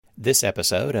This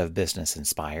episode of Business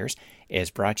Inspires is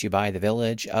brought to you by the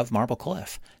Village of Marble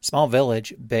Cliff. Small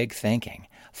village, big thinking.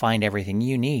 Find everything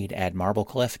you need at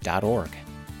marblecliff.org.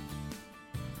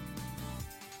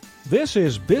 This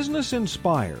is Business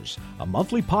Inspires, a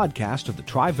monthly podcast of the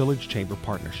Tri-Village Chamber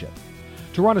Partnership.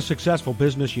 To run a successful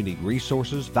business, you need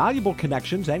resources, valuable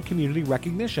connections, and community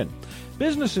recognition.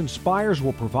 Business Inspires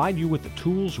will provide you with the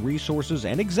tools, resources,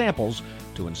 and examples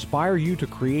to inspire you to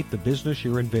create the business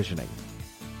you're envisioning.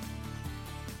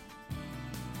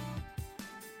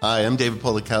 Hi, I'm David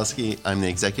Polakowski. I'm the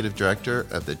Executive Director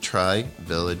of the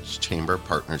Tri-Village Chamber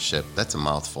Partnership. That's a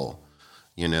mouthful,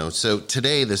 So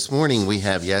today, this morning, we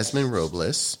have Yasmin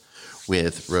Robles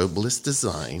with Robles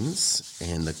Designs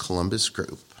and the Columbus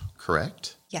Group,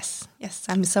 correct? Yes.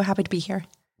 I'm so happy to be here.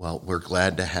 Well, we're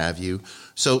glad to have you.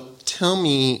 So tell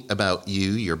me about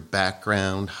you, your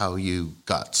background, how you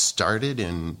got started,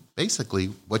 and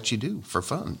basically what you do for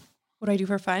fun. What do I do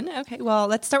for fun? Okay, well,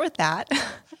 let's start with that.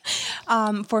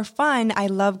 For fun, I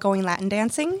love going Latin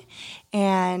dancing,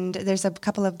 and there's a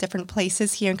couple of different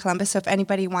places here in Columbus. So if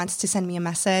anybody wants to send me a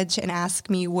message and ask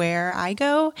me where I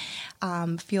go,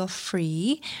 feel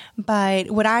free. But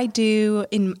what I do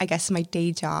in, my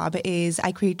day job is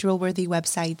I create drill-worthy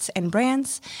websites and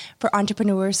brands for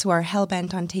entrepreneurs who are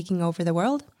hell-bent on taking over the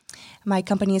world. My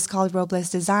company is called Robles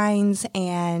Designs,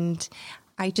 and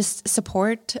I just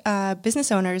support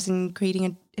business owners in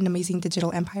creating an amazing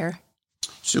digital empire.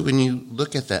 So when you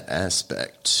look at that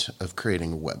aspect of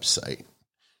creating a website,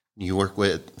 you work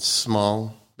with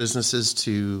small businesses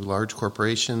to large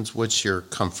corporations. What's your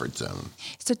comfort zone?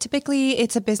 So typically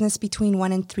it's a business between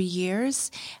 1 and 3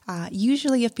 years,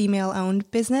 usually a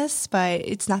female-owned business, but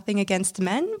it's nothing against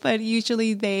men. But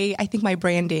usually I think my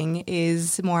branding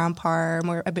is more on par,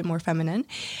 a bit more feminine.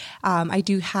 I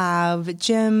do have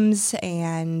gyms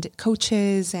and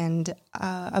coaches and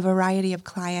a variety of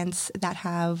clients that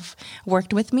have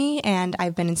worked with me, and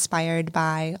I've been inspired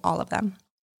by all of them.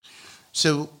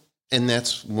 And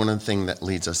that's one of the things that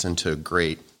leads us into a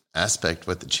great aspect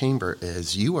with the Chamber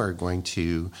is you are going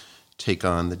to take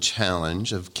on the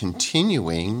challenge of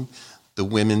continuing the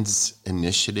Women's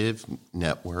Initiative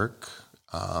Network.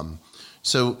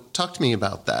 So talk to me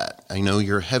about that. I know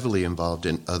you're heavily involved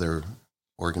in other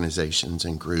organizations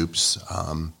and groups,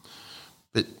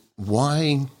 but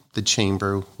why the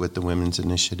Chamber with the Women's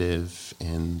Initiative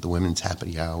and the Women's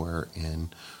Happy Hour,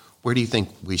 and where do you think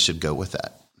we should go with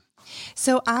that?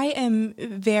 So I am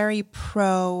very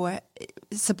pro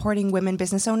supporting women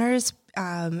business owners.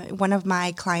 One of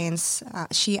my clients,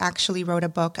 she actually wrote a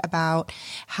book about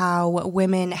how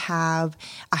women have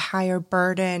a higher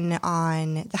burden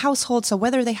on the household. So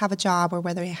whether they have a job or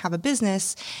whether they have a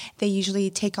business, they usually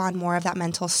take on more of that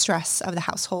mental stress of the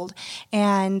household.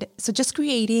 And so just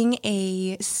creating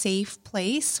a safe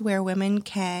place where women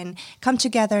can come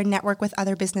together, network with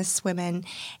other business women,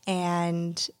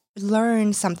 and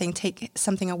learn something, take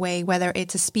something away, whether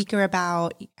it's a speaker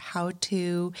about how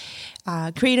to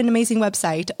create an amazing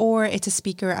website, or it's a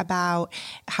speaker about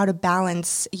how to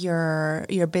balance your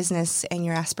business and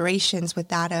your aspirations with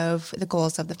that of the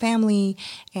goals of the family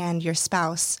and your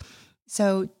spouse.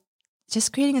 So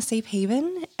just creating a safe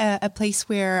haven, a place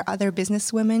where other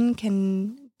business women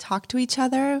can talk to each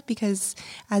other, because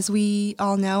as we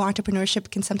all know, entrepreneurship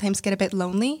can sometimes get a bit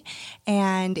lonely.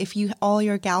 And if all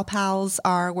your gal pals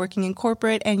are working in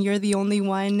corporate and you're the only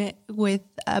one with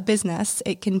a business,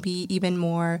 it can be even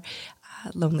more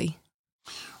lonely.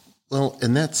 Well,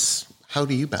 and that's, how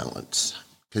do you balance?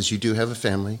 Because you do have a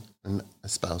family and a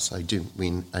spouse. I do.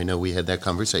 I know we had that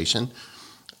conversation.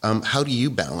 How do you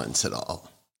balance it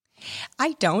all?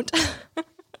 I don't.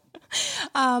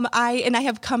 I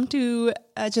have come to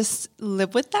just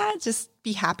live with that, just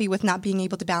be happy with not being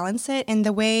able to balance it. And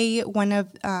the way one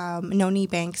of Noni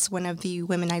Banks, one of the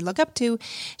women I look up to,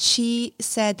 she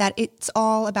said that it's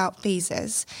all about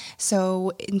phases.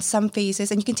 So in some phases,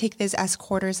 and you can take this as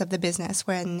quarters of the business,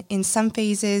 when in some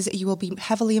phases you will be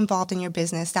heavily involved in your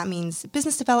business. That means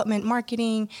business development,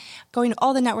 marketing, going to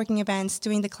all the networking events,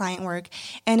 doing the client work.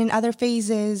 And in other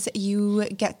phases, you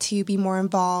get to be more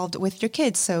involved with your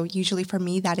kids. So usually for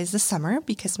me, that is the summer,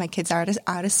 because my kids are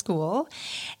out of school.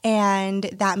 And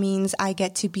that means I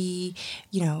get to be,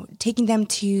 taking them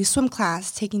to swim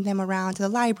class, taking them around to the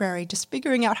library, just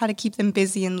figuring out how to keep them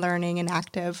busy and learning and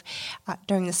active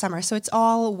during the summer. So it's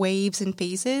all waves and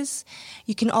phases.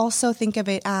 You can also think of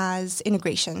it as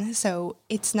integration. So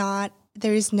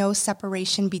there is no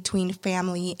separation between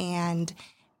family and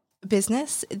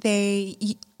business, they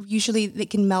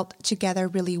can melt together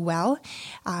really well.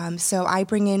 So I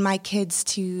bring in my kids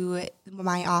to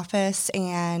my office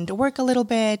and work a little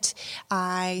bit.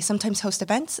 I sometimes host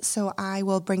events, so I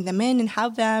will bring them in and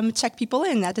have them check people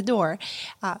in at the door.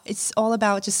 It's all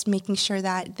about just making sure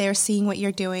that they're seeing what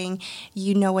you're doing,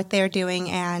 you know what they're doing,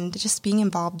 and just being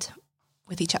involved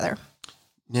with each other.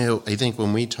 Now, I think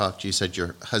when we talked, you said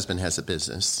your husband has a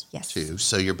business too.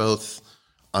 So you're both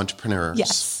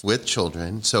entrepreneurs with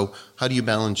children. So how do you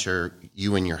balance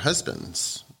you and your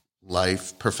husband's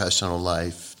life, professional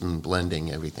life, and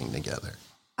blending everything together?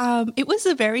 It was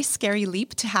a very scary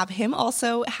leap to have him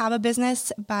also have a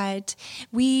business, but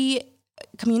we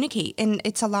communicate, and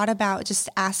it's a lot about just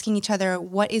asking each other,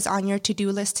 what is on your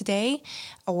to-do list today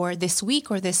or this week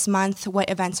or this month? What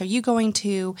events are you going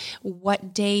to?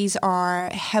 What days are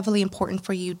heavily important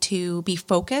for you to be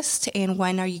focused, and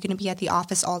when are you going to be at the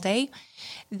office all day?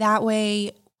 That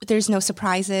way, there's no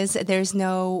surprises, there's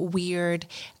no weird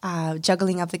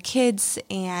juggling of the kids,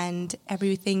 and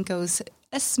everything goes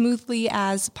as smoothly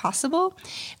as possible.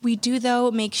 We do, though,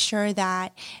 make sure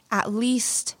that at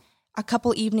least a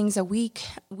couple evenings a week,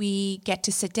 we get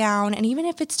to sit down, and even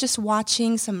if it's just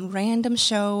watching some random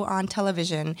show on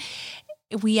television,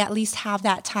 we at least have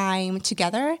that time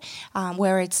together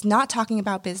where it's not talking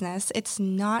about business, it's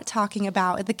not talking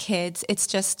about the kids, it's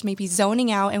just maybe zoning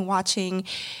out and watching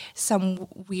some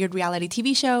weird reality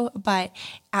TV show, but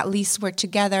at least we're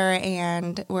together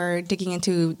and we're digging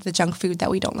into the junk food that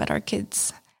we don't let our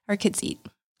kids eat.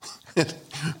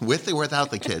 With or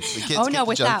without the kids? The kids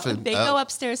without. Food. They go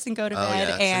upstairs and go to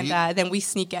bed, and then we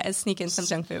sneak in some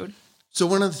junk food. So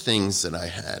one of the things that I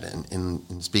had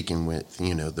in speaking with,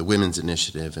 the Women's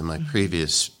Initiative in my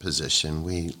previous position,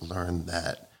 we learned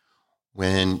that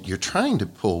when you're trying to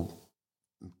pull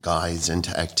guys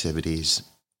into activities,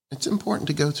 it's important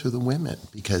to go through the women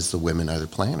because the women are the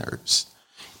planners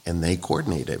and they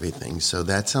coordinate everything. So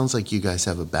that sounds like you guys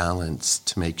have a balance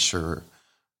to make sure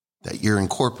that you're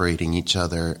incorporating each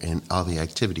other in all the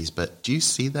activities. But do you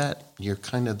see that you're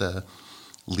kind of the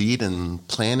lead in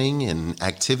planning and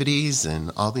activities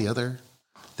and all the other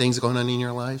things going on in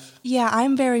your life? Yeah,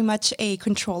 I'm very much a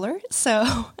controller.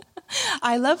 So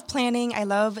I love planning. I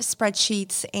love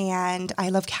spreadsheets, and I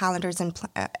love calendars and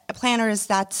planners.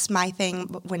 That's my thing.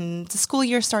 When the school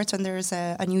year starts, when there's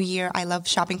a new year, I love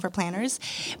shopping for planners.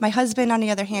 My husband, on the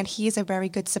other hand, he is a very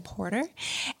good supporter.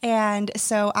 And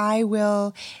so I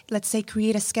will, let's say,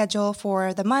 create a schedule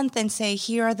for the month and say,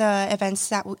 here are the events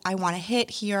that I want to hit.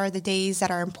 Here are the days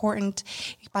that are important.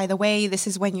 By the way, this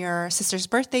is when your sister's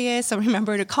birthday is, so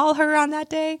remember to call her on that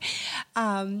day.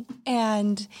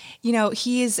 And,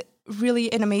 he is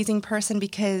really an amazing person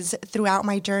because throughout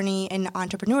my journey in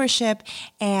entrepreneurship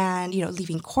and,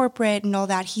 leaving corporate and all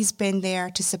that, he's been there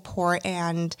to support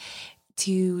and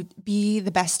to be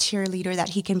the best cheerleader that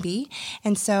he can be.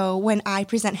 And so when I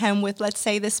present him with, let's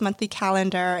say, this monthly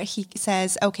calendar, he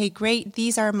says, okay, great,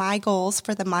 these are my goals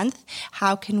for the month.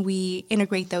 How can we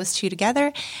integrate those two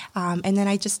together? And then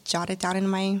I just jot it down in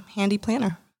my handy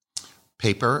planner.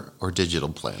 Paper or digital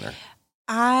planner?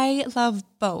 I love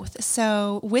both.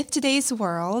 So with today's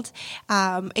world,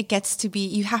 it gets to be,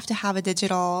 you have to have a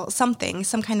digital some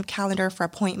kind of calendar for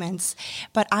appointments.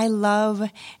 But I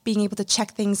love being able to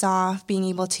check things off, being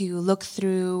able to look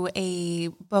through a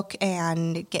book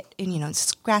and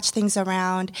scratch things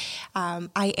around.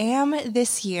 I am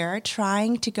this year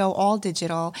trying to go all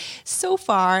digital. So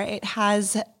far, it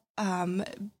has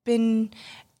been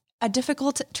a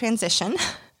difficult transition.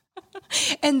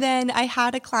 And then I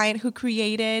had a client who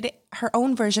created her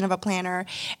own version of a planner,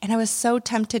 and I was so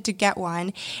tempted to get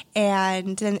one.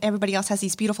 And then everybody else has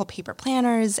these beautiful paper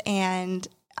planners, and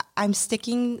I'm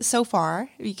sticking so far.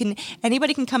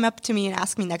 Anybody can come up to me and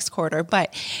ask me next quarter,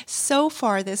 but so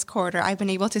far this quarter, I've been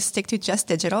able to stick to just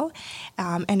digital.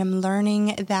 And I'm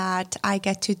learning that I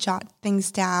get to jot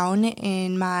things down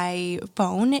in my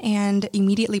phone and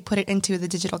immediately put it into the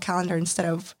digital calendar instead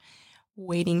of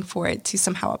waiting for it to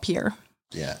somehow appear.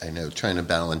 Yeah, I know. Trying to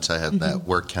balance. I have that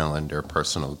work calendar,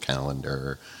 personal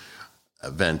calendar,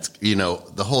 events,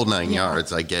 the whole 9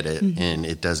 yards. I get it. And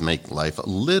it does make life a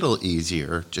little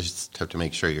easier. Just have to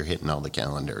make sure you're hitting all the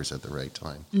calendars at the right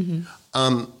time.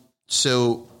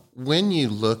 So when you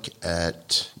look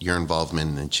at your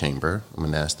involvement in the chamber, I'm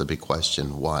going to ask the big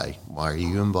question, why? Why are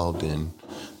you involved in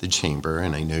the chamber?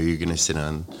 And I know you're going to sit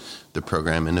on the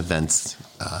program and events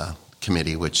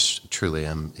committee, which truly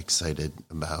I'm excited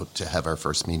about to have our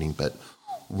first meeting. But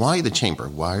why the chamber?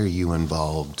 Why are you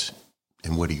involved,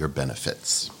 and what are your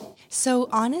benefits? So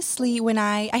honestly, when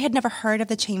I had never heard of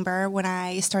the Chamber when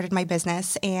I started my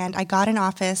business, and I got an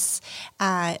office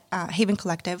at Haven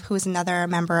Collective, who is another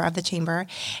member of the Chamber,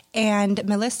 and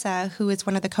Melissa, who is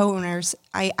one of the co-owners,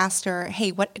 I asked her,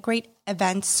 hey, what great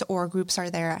events or groups are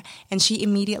there? And she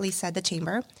immediately said the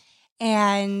Chamber.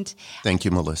 And thank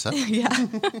you, Melissa. Yeah.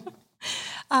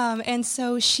 And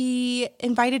so she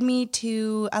invited me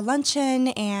to a luncheon,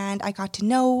 and I got to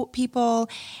know people,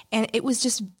 and it was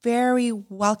just very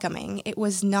welcoming. It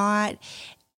was not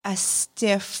a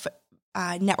stiff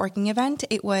networking event.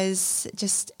 It was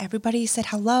just everybody said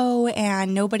hello,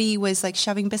 and nobody was like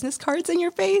shoving business cards in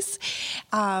your face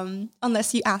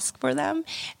unless you ask for them.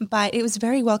 But it was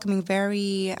very welcoming,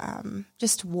 very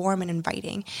just warm and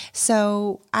inviting.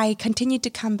 So I continued to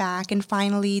come back and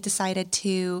finally decided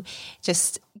to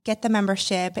just get the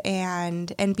membership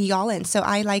and be all in. So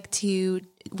I like to,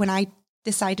 when I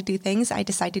decide to do things, I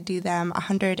decide to do them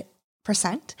 100%.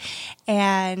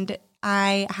 And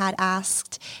I had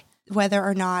asked whether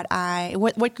or not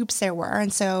what groups there were.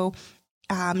 And so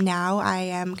now I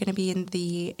am going to be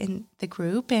in the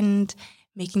group and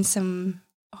making some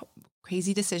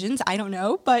crazy decisions. I don't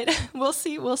know, but we'll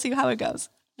see how it goes.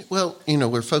 Well,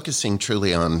 we're focusing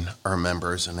truly on our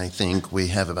members, and I think we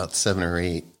have about 7 or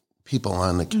 8 people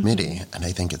on the committee, mm-hmm. and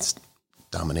I think it's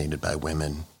dominated by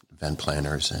women, event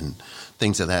planners, and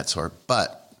things of that sort.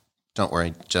 But don't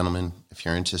worry, gentlemen, if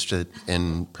you're interested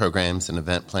in programs and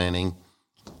event planning,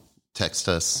 text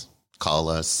us, call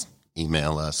us,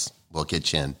 email us, we'll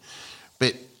get you in.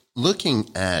 But looking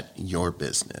at your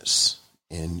business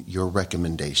and your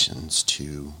recommendations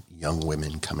to young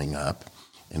women coming up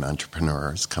and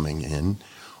entrepreneurs coming in,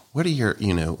 what are your,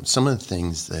 some of the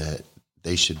things that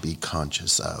they should be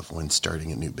conscious of when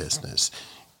starting a new business?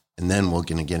 And then we're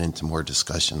going to get into more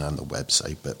discussion on the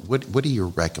website. But what are your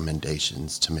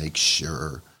recommendations to make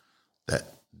sure that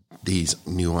these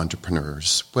new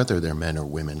entrepreneurs, whether they're men or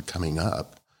women coming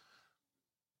up,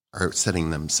 are setting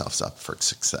themselves up for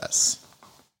success?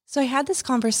 So I had this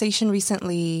conversation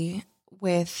recently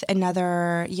with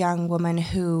another young woman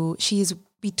who she's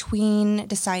between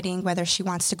deciding whether she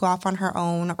wants to go off on her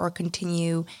own or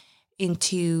continue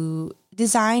into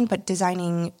design, but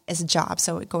designing as a job,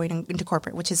 so going into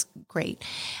corporate, which is great.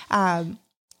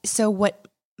 So what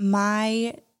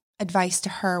my advice to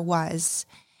her was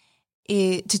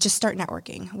to just start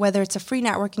networking, whether it's a free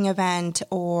networking event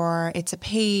or it's a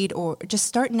paid, or just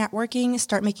start networking,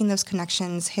 start making those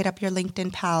connections, hit up your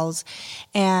LinkedIn pals,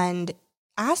 and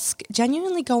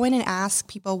genuinely go in and ask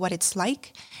people what it's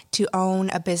like to own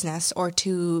a business or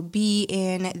to be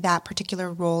in that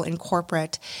particular role in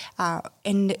corporate,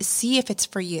 and see if it's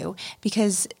for you.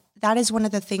 Because that is one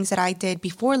of the things that I did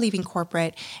before leaving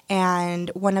corporate, and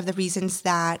one of the reasons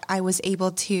that I was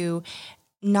able to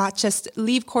not just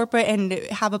leave corporate and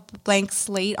have a blank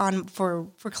slate on for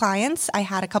clients. I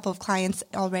had a couple of clients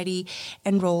already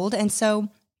enrolled. And so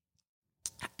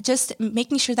just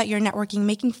making sure that you're networking,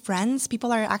 making friends.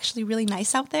 People are actually really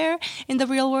nice out there in the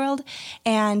real world,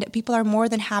 and people are more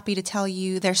than happy to tell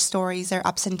you their stories, their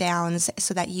ups and downs,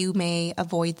 so that you may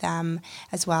avoid them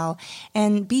as well.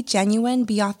 And be genuine,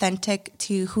 be authentic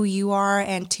to who you are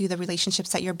and to the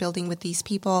relationships that you're building with these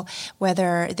people,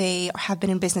 whether they have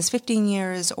been in business 15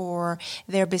 years or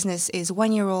their business is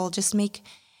 1 year old. Just make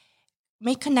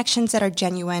connections that are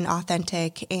genuine,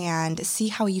 authentic, and see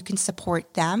how you can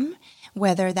support them,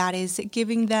 whether that is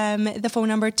giving them the phone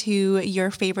number to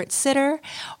your favorite sitter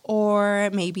or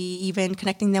maybe even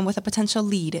connecting them with a potential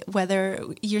lead, whether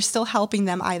you're still helping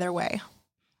them either way.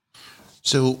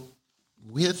 So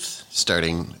with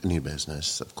starting a new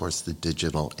business, of course, the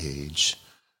digital age,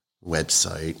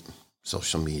 website,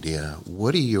 social media,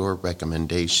 what are your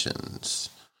recommendations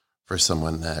for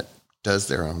someone that does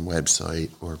their own website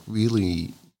or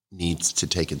really needs to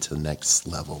take it to the next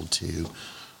level to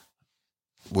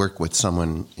work with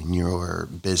someone in your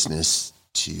business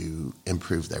to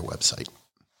improve their website?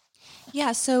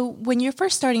 Yeah, so when you're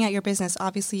first starting out your business,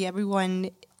 obviously everyone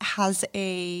has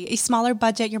a smaller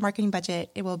budget. Your marketing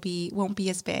budget won't be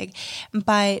as big,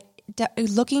 but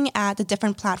looking at the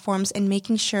different platforms and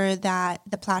making sure that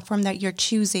the platform that you're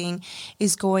choosing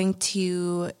is going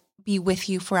to be with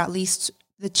you for at least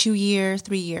the 2 years,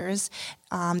 3 years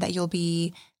that you'll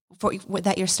be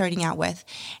that you're starting out with.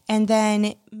 And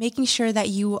then making sure that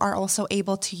you are also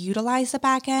able to utilize the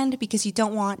back end, because you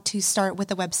don't want to start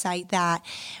with a website that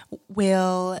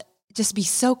will just be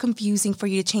so confusing for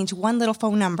you to change one little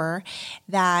phone number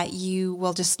that you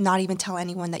will just not even tell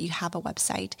anyone that you have a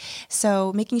website.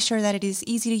 So making sure that it is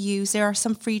easy to use. There are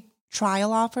some free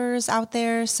trial offers out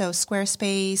there. So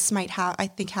Squarespace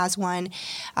has one.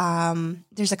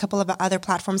 There's a couple of other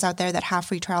platforms out there that have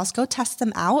free trials. Go test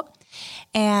them out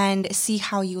and see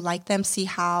how you like them, see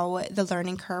how the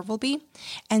learning curve will be.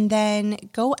 And then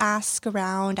go ask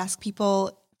around, ask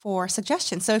people for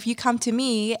suggestions. So if you come to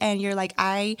me and you're like,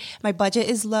 my budget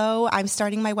is low, I'm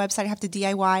starting my website, I have to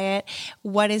DIY it.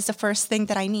 What is the first thing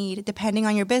that I need? Depending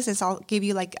on your business, I'll give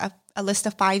you like a list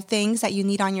of 5 things that you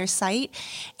need on your site,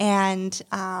 and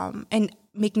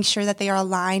making sure that they are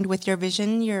aligned with your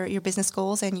vision, your business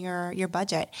goals, and your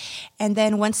budget. And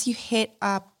then once you hit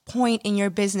a point in your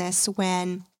business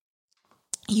when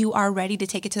you are ready to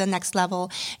take it to the next level,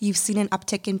 you've seen an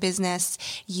uptick in business,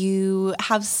 you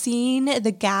have seen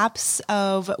the gaps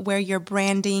of where your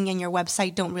branding and your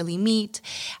website don't really meet,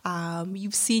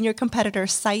 you've seen your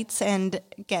competitors' sites and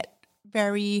get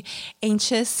very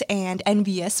anxious and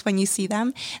envious when you see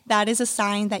them, that is a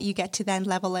sign that you get to then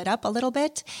level it up a little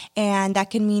bit. And that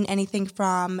can mean anything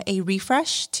from a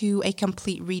refresh to a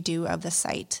complete redo of the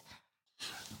site.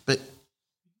 But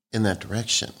in that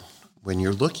direction, when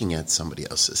you're looking at somebody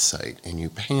else's site and you're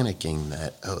panicking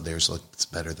that, oh, theirs looks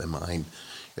better than mine,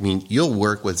 I mean, you'll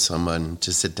work with someone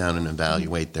to sit down and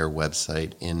evaluate their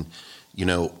website. And,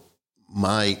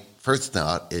 my first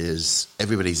thought is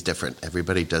everybody's different.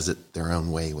 Everybody does it their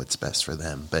own way, what's best for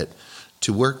them. But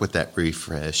to work with that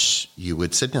refresh, you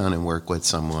would sit down and work with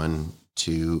someone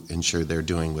to ensure they're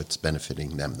doing what's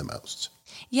benefiting them the most.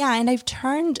 Yeah, and I've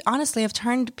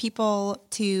turned people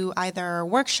to either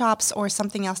workshops or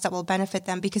something else that will benefit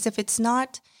them, because if it's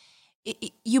not,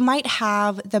 you might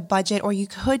have the budget or you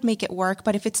could make it work,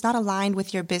 but if it's not aligned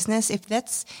with your business,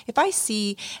 if I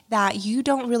see that you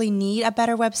don't really need a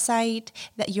better website,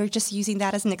 that you're just using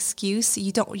that as an excuse,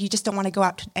 you just don't want to go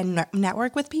out and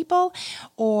network with people,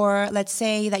 or let's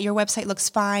say that your website looks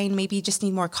fine, maybe you just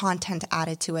need more content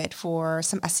added to it for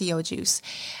some SEO juice,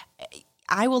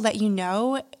 I will let you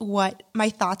know what my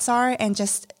thoughts are and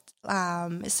just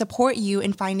support you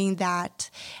in finding that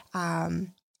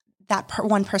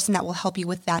one person that will help you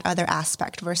with that other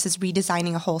aspect versus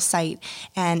redesigning a whole site.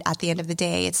 And at the end of the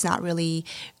day, it's not really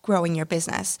growing your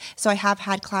business. So I have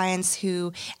had clients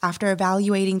who, after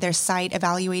evaluating their site,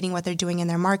 evaluating what they're doing in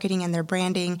their marketing and their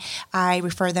branding, I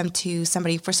refer them to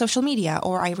somebody for social media,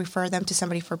 or I refer them to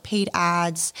somebody for paid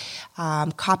ads,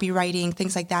 copywriting,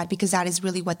 things like that, because that is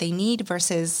really what they need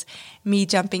versus me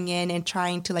jumping in and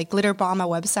trying to glitter bomb a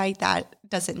website that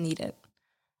doesn't need it.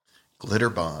 Glitter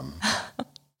bomb.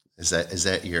 Is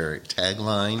that your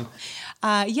tagline?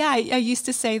 Yeah, I used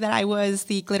to say that I was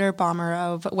the glitter bomber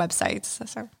of websites.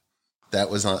 So.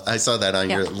 That was I saw that on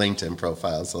your LinkedIn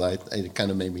profile, so it kind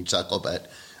of made me chuckle.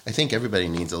 But I think everybody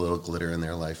needs a little glitter in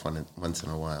their life once in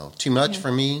a while. Too much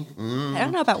for me? I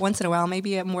don't know about once in a while.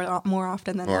 Maybe more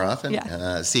often than more that. often.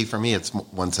 Yeah. See, for me, it's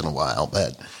once in a while.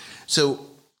 But so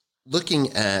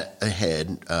looking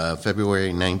ahead,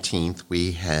 February 19th,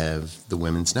 we have the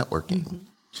Women's Networking. Mm-hmm.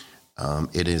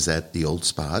 It is at the Old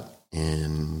Spot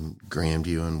in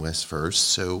Grandview and West First.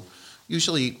 So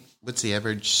usually, what's the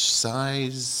average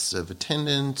size of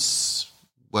attendance?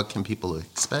 What can people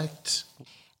expect?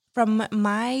 From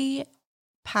my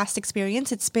past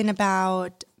experience, it's been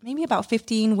maybe about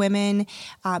 15 women,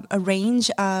 a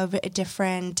range of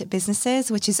different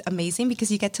businesses, which is amazing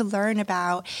because you get to learn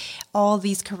about all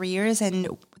these careers and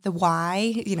the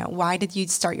why, why did you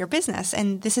start your business?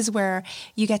 And this is where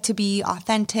you get to be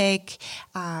authentic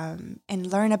and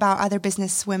learn about other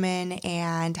business women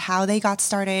and how they got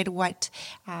started, what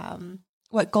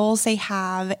goals they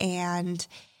have. And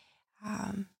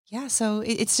so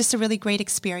it's just a really great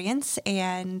experience.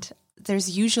 And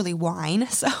there's usually wine,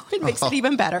 so it makes it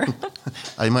even better.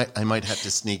 I might have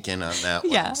to sneak in on that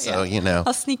one. Yeah, so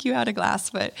I'll sneak you out a glass,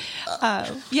 but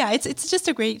it's just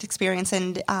a great experience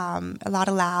and a lot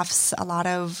of laughs, a lot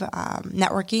of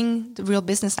networking, the real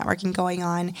business networking going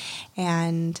on,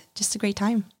 and just a great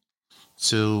time.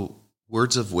 So,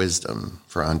 words of wisdom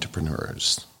for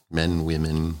entrepreneurs, men,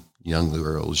 women, young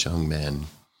girls, young men.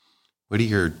 What are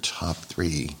your top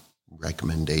 3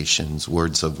 recommendations,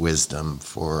 words of wisdom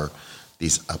for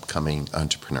these upcoming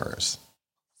entrepreneurs?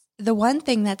 The one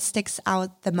thing that sticks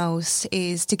out the most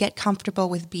is to get comfortable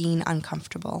with being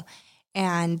uncomfortable.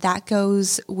 And that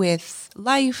goes with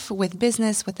life, with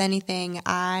business, with anything.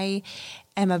 I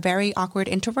am a very awkward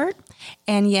introvert,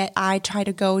 and yet I try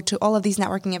to go to all of these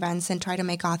networking events and try to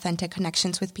make authentic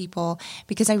connections with people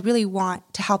because I really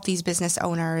want to help these business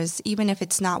owners, even if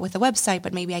it's not with a website,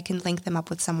 but maybe I can link them up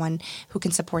with someone who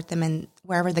can support them in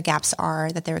wherever the gaps are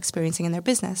that they're experiencing in their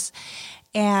business.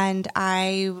 And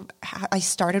I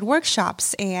started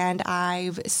workshops, and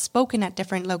I've spoken at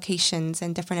different locations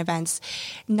and different events,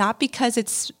 not because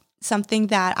it's something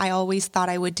that I always thought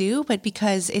I would do, but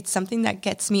because it's something that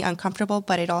gets me uncomfortable,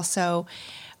 but it also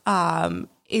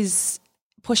is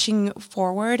pushing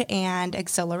forward and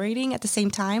exhilarating at the same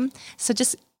time. So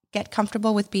just get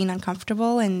comfortable with being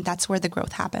uncomfortable, and that's where the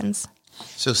growth happens.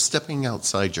 So stepping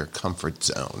outside your comfort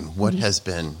zone, what has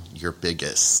been your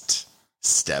biggest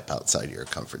step outside your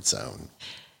comfort zone?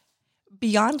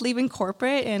 Beyond leaving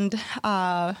corporate and,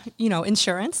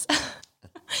 insurance,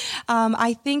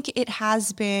 I think it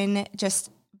has been just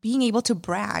being able to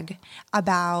brag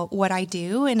about what I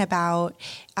do and about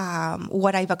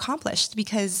what I've accomplished,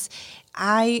 because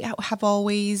I have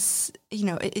always,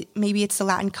 maybe it's the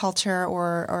Latin culture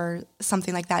or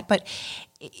something like that, but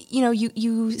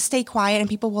you stay quiet and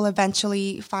people will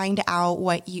eventually find out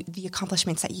the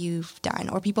accomplishments that you've done,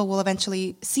 or people will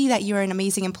eventually see that you're an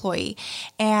amazing employee.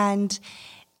 And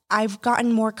I've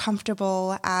gotten more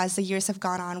comfortable as the years have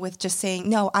gone on with just saying,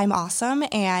 no, I'm awesome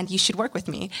and you should work with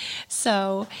me.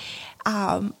 So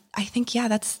I think,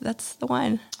 that's the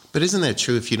one. But isn't that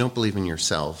true? If you don't believe in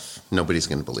yourself, nobody's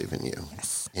going to believe in you.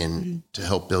 Yes. And to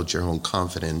help build your own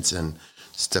confidence, and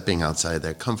stepping outside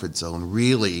that comfort zone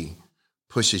really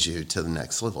pushes you to the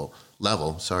next level.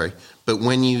 But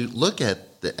when you look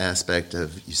at the aspect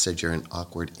of, you said you're an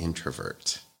awkward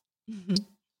introvert. Mm-hmm.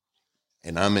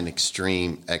 And I'm an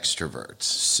extreme extrovert.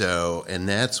 So, and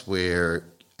that's where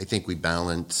I think we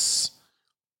balance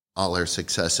all our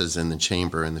successes in the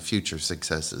chamber and the future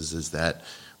successes, is that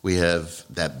we have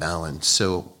that balance.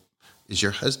 So is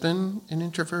your husband an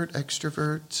introvert,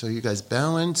 extrovert? So you guys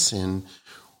balance. And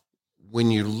when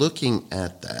you're looking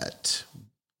at that,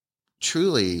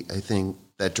 truly, I think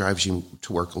that drives you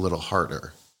to work a little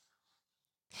harder.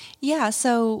 Yeah.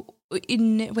 So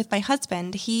with my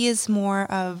husband, he is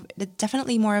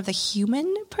definitely more of the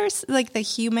human person, like the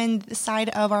human side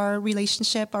of our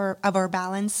relationship or of our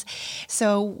balance.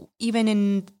 So even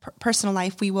in personal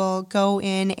life, we will go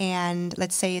in and,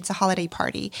 let's say it's a holiday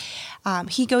party.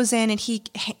 He goes in and he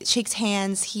shakes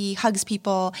hands, he hugs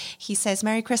people, he says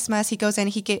Merry Christmas. He goes in,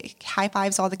 he high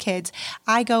fives all the kids.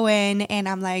 I go in and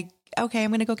I'm like, okay, I'm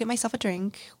going to go get myself a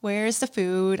drink. Where's the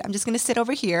food? I'm just going to sit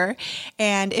over here.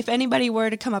 And if anybody were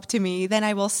to come up to me, then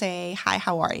I will say, hi,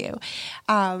 how are you?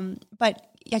 But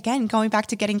again, going back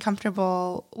to getting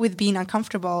comfortable with being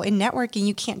uncomfortable in networking,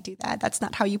 you can't do that. That's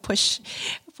not how you push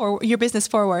for your business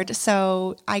forward.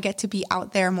 So I get to be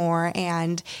out there more,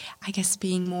 and I guess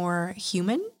being more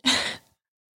human.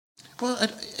 Well,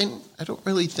 I don't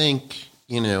really think,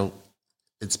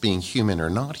 it's being human or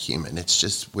not human. It's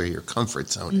just where your comfort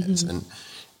zone is. And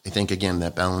I think, again,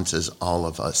 that balances all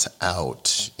of us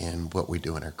out in what we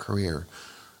do in our career.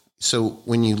 So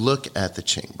when you look at the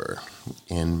chamber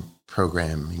in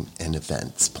programming and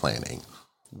events planning,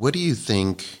 what do you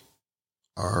think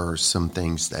are some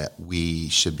things that we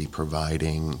should be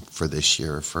providing for this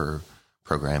year for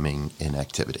programming and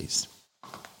activities?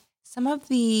 Some of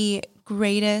the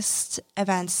greatest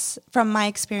events from my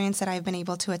experience that I've been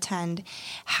able to attend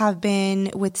have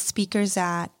been with speakers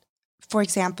that, for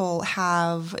example,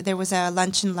 there was a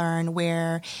lunch and learn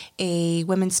where a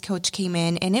women's coach came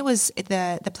in, and it was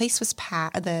the place was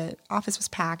packed, the office was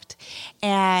packed,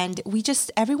 and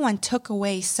everyone took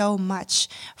away so much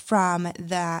from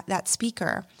that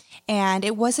speaker. And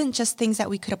it wasn't just things that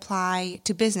we could apply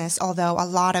to business, although a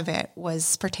lot of it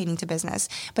was pertaining to business,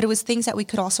 but it was things that we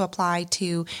could also apply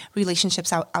to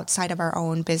relationships outside of our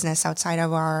own business, outside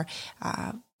of our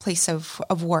place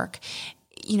of work.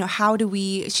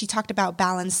 She talked about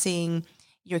balancing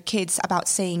your kids, about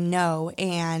saying no,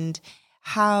 and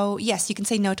how, yes, you can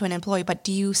say no to an employee, but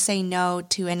do you say no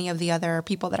to any of the other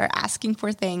people that are asking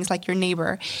for things, like your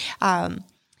neighbor?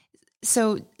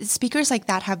 So speakers like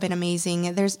that have been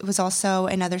amazing. There was also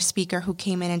another speaker who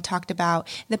came in and talked about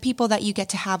the people that you get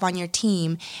to have on your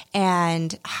team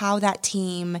and how that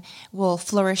team will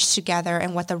flourish together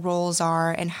and what the roles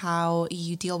are and how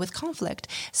you deal with conflict.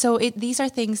 So these are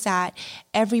things that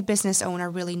every business owner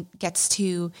really gets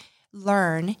to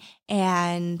learn,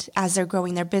 and as they're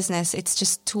growing their business, it's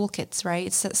just toolkits, right?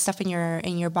 It's stuff in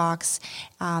your box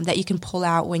that you can pull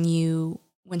out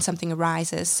when something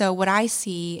arises. So what I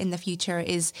see in the future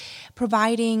is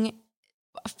providing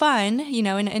fun,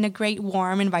 in a great,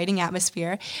 warm, inviting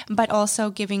atmosphere, but also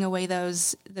giving away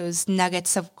those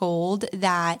nuggets of gold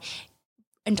that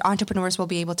entrepreneurs will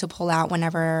be able to pull out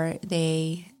whenever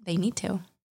they need to.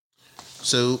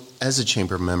 So as a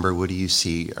chamber member, what do you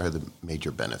see are the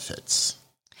major benefits?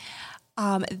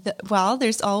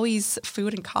 There's always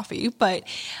food and coffee, but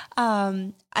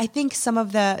I think some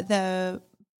of the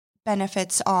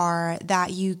benefits are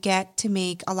that you get to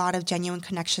make a lot of genuine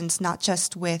connections, not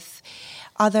just with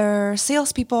other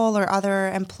salespeople or other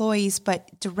employees,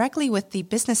 but directly with the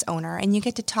business owner. And you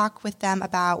get to talk with them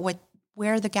about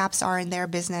where the gaps are in their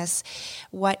business,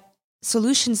 what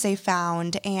solutions they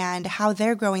found, and how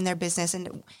they're growing their business.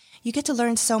 And you get to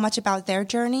learn so much about their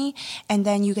journey, and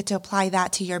then you get to apply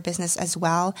that to your business as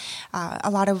well. A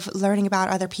lot of learning about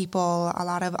other people, a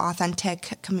lot of authentic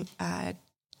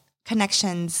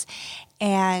connections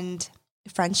and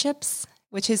friendships,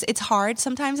 it's hard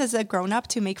sometimes as a grown-up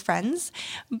to make friends,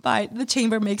 but the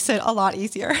chamber makes it a lot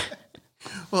easier.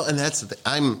 Well, and that's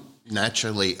I'm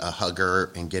naturally a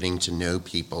hugger and getting to know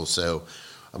people, so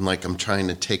I'm trying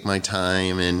to take my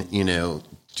time and,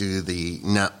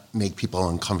 not make people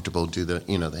uncomfortable, do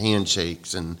the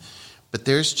handshakes, but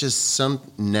there's just some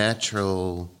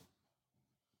natural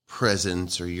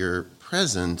presence, or your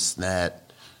presence,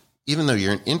 that even though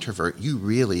you're an introvert, you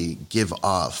really give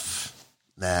off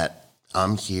that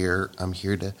I'm here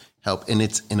to help, and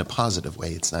it's in a positive way.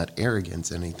 It's not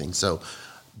arrogance, anything. So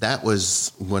that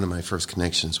was one of my first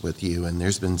connections with you, and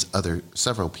there's been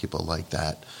several people like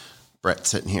that. Brett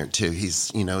sitting here too.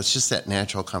 He's, it's just that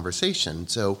natural conversation.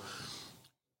 So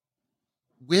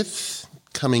with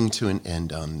coming to an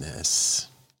end on this,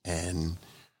 and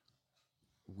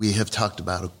we have talked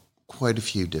about quite a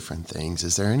few different things,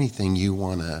 is there anything you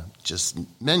want to just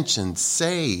mention,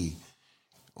 say,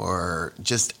 or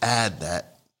just add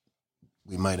that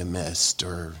we might have missed,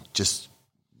 or just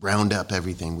round up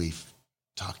everything we've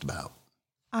talked about?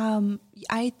 I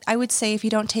would say, if you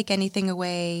don't take anything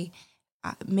away,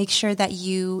 make sure that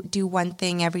you do one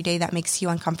thing every day that makes you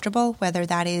uncomfortable, whether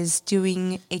that is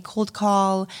doing a cold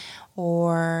call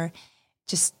or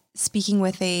just speaking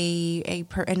with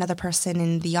another person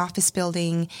in the office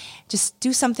building. Just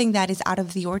do something that is out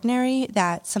of the ordinary,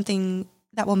 something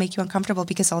that will make you uncomfortable,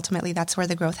 because ultimately that's where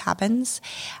the growth happens.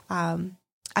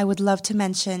 I would love to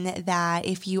mention that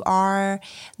if you are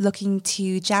looking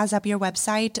to jazz up your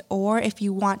website, or if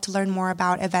you want to learn more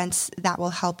about events that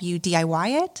will help you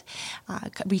DIY it,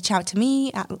 reach out to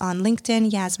me on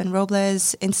LinkedIn, Yasmin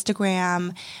Robles,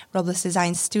 Instagram, Robles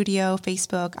Design Studio,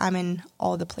 Facebook. I'm in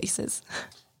all the places.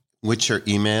 What's your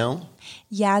email?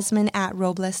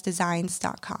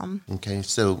 Yasmin@roblesdesigns.com. Okay,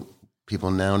 so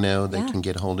people now know they can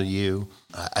get hold of you.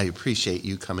 I appreciate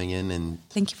you coming in and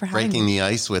thank you for having breaking me. the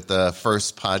ice with the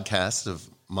first podcast of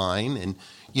mine. And,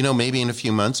 maybe in a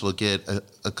few months we'll get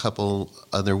a couple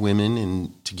other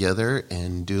women together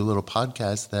and do a little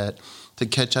podcast to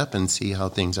catch up and see how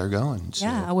things are going. So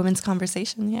a women's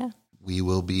conversation, we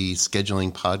will be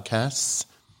scheduling podcasts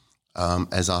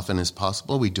as often as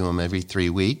possible. We do them every 3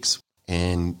 weeks,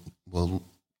 and we'll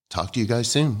talk to you guys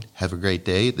soon. Have a great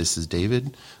day. This is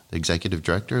David, the Executive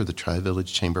Director of the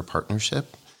Tri-Village Chamber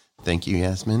Partnership. Thank you,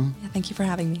 Yasmin. Yeah, thank you for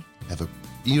having me. Have a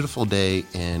beautiful day,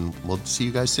 and we'll see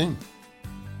you guys soon.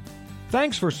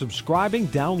 Thanks for subscribing,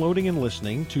 downloading, and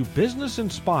listening to Business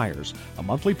Inspires, a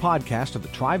monthly podcast of the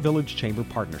Tri-Village Chamber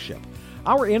Partnership.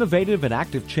 Our innovative and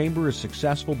active chamber is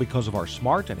successful because of our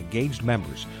smart and engaged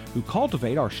members who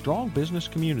cultivate our strong business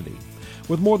community.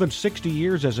 With more than 60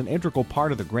 years as an integral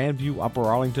part of the Grandview, Upper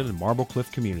Arlington, and Marble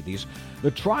Cliff communities,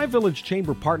 the Tri-Village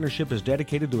Chamber Partnership is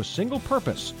dedicated to a single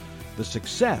purpose: the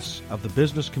success of the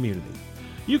business community.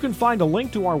 You can find a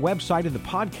link to our website in the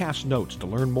podcast notes to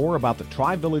learn more about the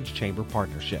Tri-Village Chamber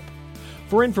Partnership.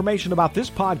 For information about this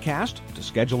podcast, to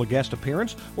schedule a guest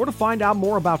appearance, or to find out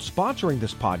more about sponsoring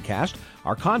this podcast,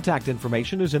 our contact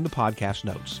information is in the podcast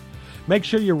notes. Make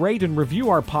sure you rate and review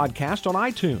our podcast on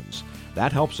iTunes.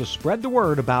 That helps us spread the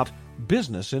word about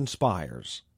Business Inspires.